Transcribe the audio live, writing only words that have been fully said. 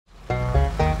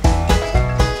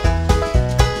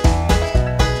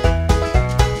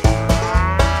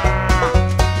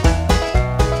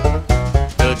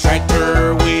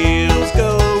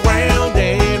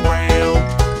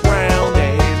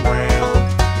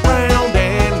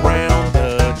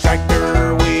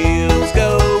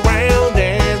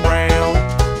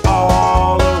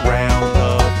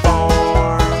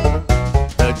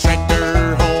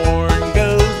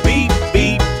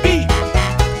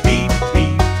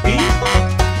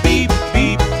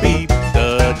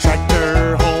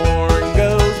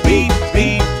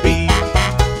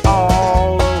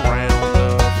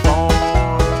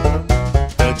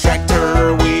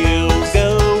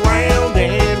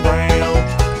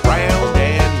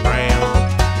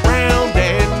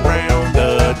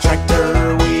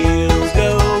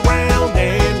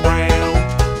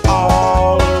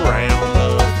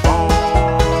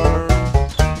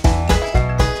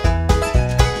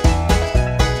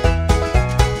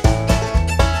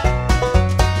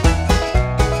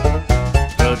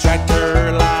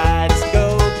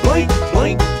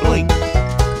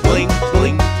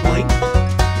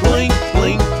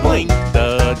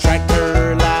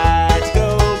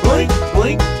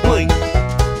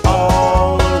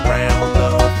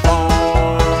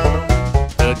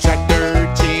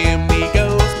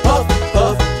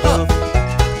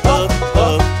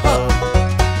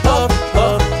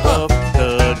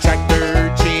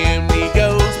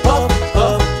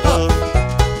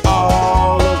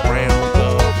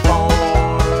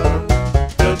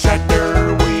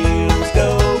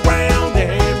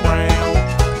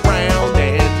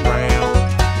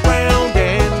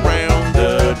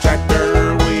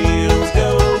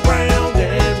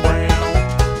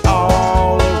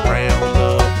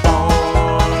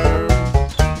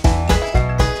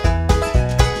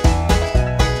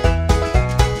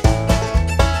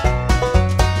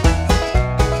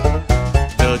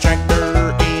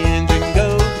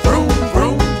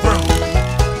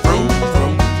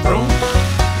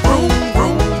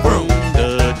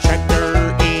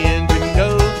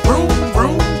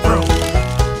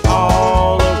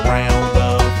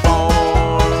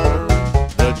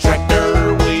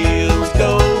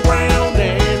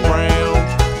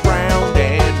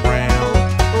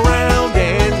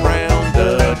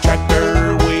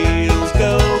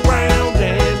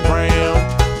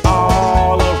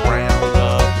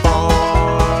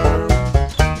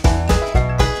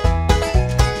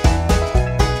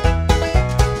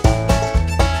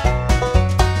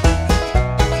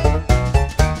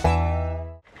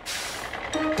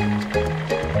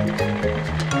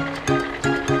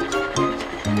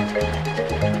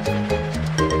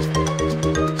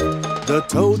The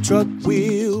tow truck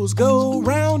wheels go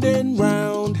round and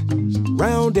round,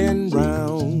 round and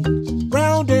round,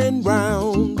 round and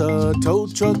round. The tow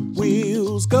truck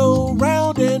wheels go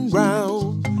round and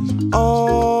round,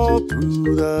 all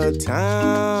through the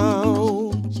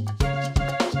town.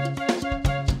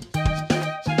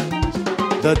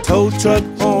 The tow truck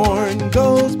horn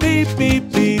goes beep, beep,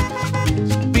 beep,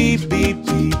 beep, beep,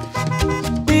 beep,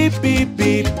 beep, beep,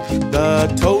 beep.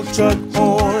 The tow truck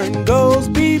horn goes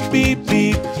beep, beep,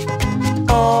 beep,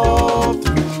 all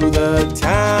through the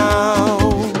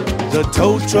town. The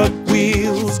tow truck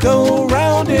wheels go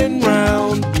round and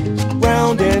round,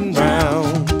 round and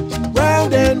round,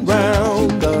 round and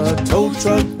round. The tow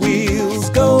truck wheels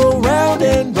go round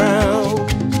and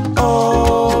round,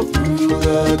 all through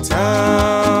the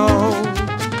town.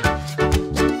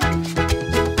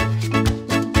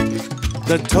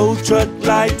 The tow truck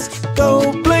lights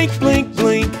go blink, blink,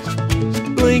 blink,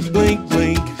 blink, blink,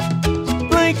 blink,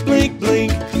 blink, blink,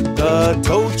 blink. The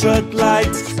tow truck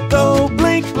lights go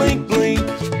blink, blink, blink,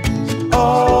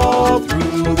 all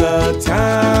through the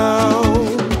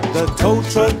town. The tow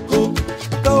truck hook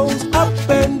goes up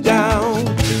and down,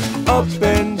 up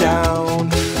and down,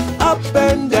 up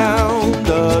and down.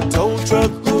 The tow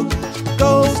truck hook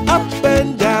goes up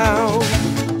and down,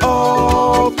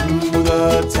 all through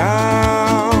the town.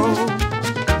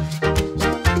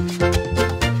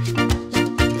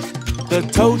 The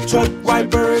tow truck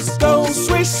wipers go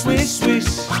swish, swish, swish,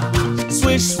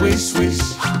 swish, swish, swish,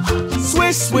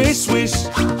 swish, swish, swish.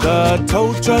 The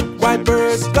tow truck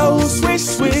wipers go swish,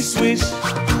 swish, swish,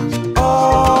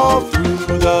 all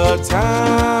through the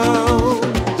town.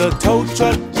 The tow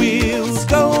truck wheels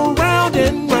go round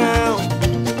and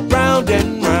round, round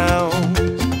and round,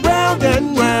 round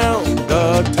and round.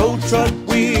 The tow truck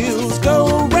wheels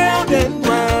go round and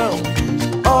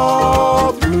round,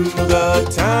 all through the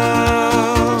town.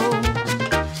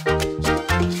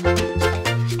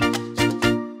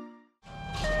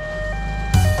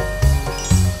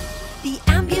 The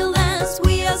ambulance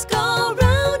wheels go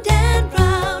round and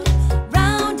round,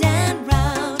 round and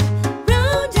round,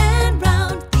 round and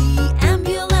round. The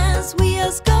ambulance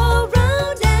wheels go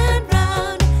round and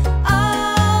round,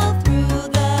 all through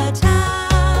the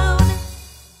town.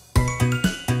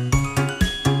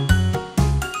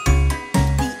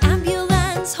 The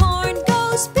ambulance horn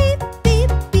goes beep,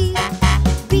 beep, beep,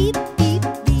 beep, beep,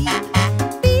 beep,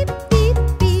 beep, beep,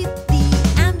 beep. The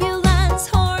ambulance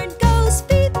horn goes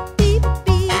beep, beep,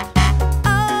 beep,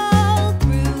 all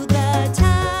through the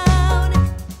town.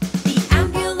 The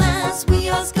ambulance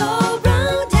wheels go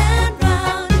round and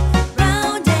round,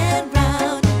 round and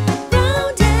round,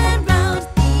 round and round.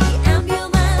 The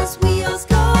ambulance wheels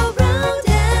go round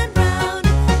and round,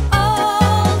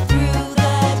 all through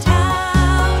the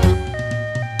town.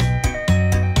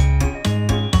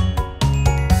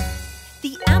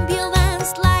 The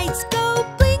ambulance lights go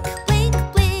blink, blink,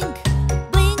 blink,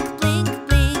 blink, blink,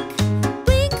 blink,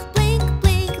 blink, blink,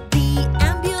 blink. The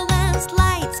ambulance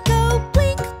lights go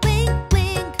blink, blink,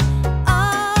 blink,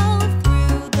 all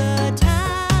through the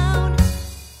town.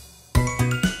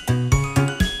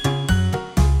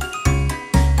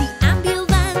 The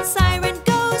ambulance siren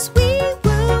goes wee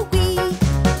woo wee,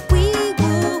 wee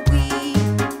woo wee,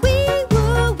 wee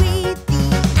woo wee. The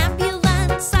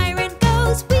ambulance siren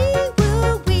goes wee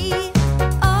woo wee,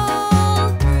 all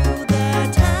through the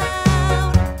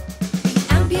town. The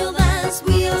ambulance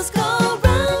wheels go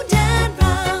round and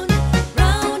round,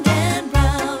 round and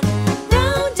round,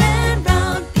 round and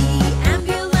round. The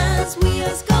ambulance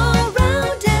wheels go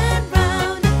round and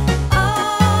round,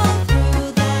 all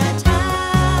through the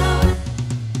town.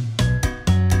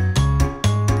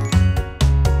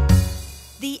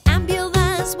 The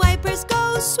ambulance wipers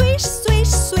go swish, swish,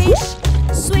 swish,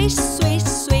 swish, swish,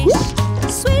 swish,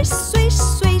 swish, swish,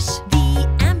 swish. The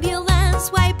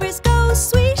ambulance wipers go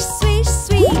swish, swish,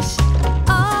 swish,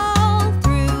 all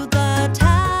through the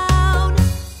town.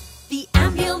 The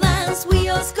ambulance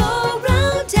wheels go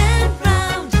round and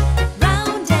round,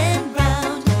 round and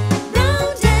round,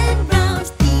 round and round.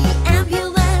 The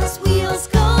ambulance wheels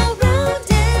go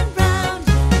round and round,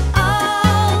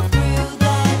 all through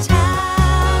the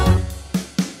town.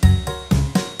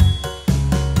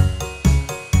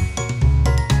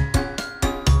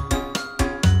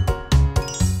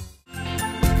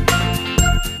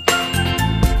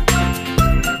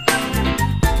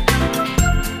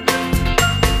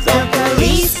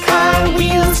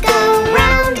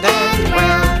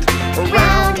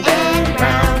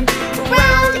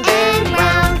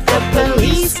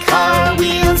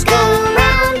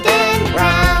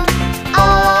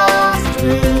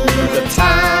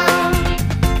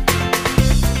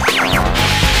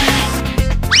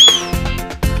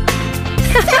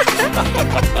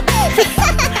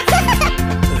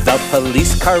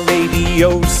 police car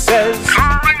radio says,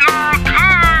 Calling all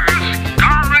cars!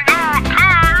 Calling all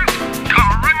cars!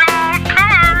 Calling all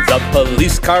cars! the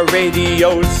police car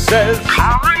radio says,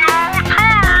 Calling all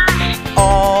cars!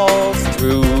 all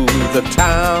through the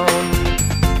town.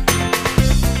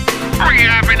 We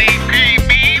have an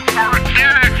APB for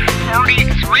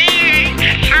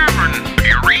 43H7.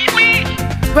 You read me?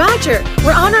 Roger,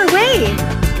 we're on our way.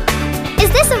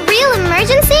 Is this a real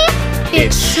emergency?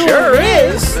 It sure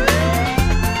is.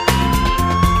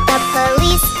 The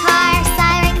police car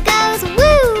siren goes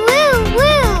woo, woo,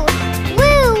 woo.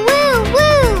 Woo, woo,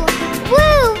 woo.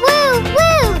 Woo, woo,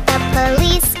 woo. The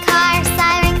police car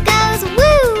siren goes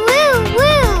woo, woo,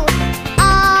 woo.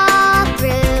 All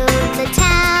through the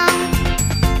town.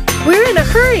 We're in a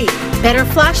hurry. Better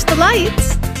flash the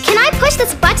lights. Can I push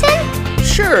this button?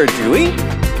 Sure, Dewey.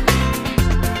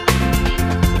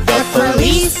 The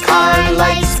police car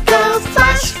lights go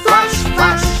flash, flash,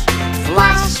 flash.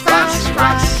 Flash, flash,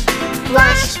 flash.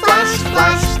 Flash, flash,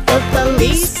 flash. The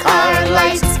police car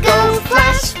lights go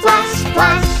flash, flash,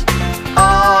 flash.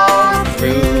 All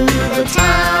through the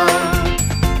town.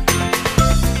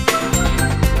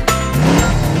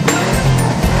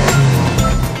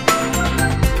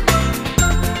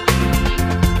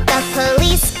 The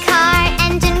police car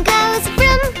engine goes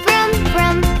vroom, vroom,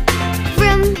 vroom.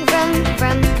 Vroom, vroom,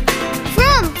 vroom.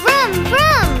 Vroom, vroom,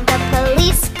 vroom. The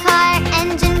police car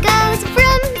engine goes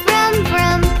vroom, vroom,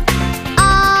 vroom.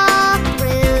 All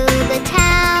through the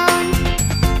town.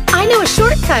 I know a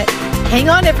shortcut. Hang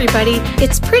on, everybody.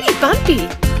 It's pretty bumpy.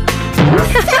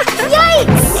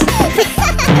 Yikes!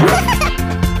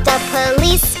 The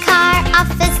police car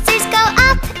officers go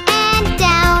up and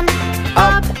down.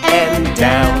 Up and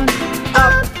down.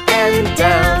 Up and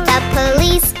down. The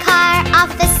police car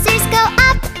officers go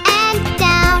up and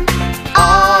down.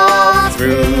 All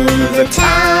through the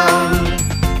town.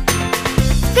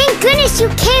 Thank goodness you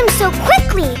came so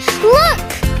quickly. Look!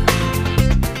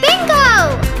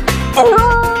 Bingo!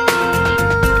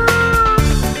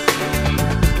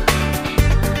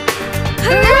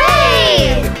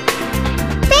 Hooray!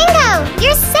 Bingo!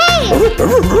 You're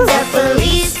safe!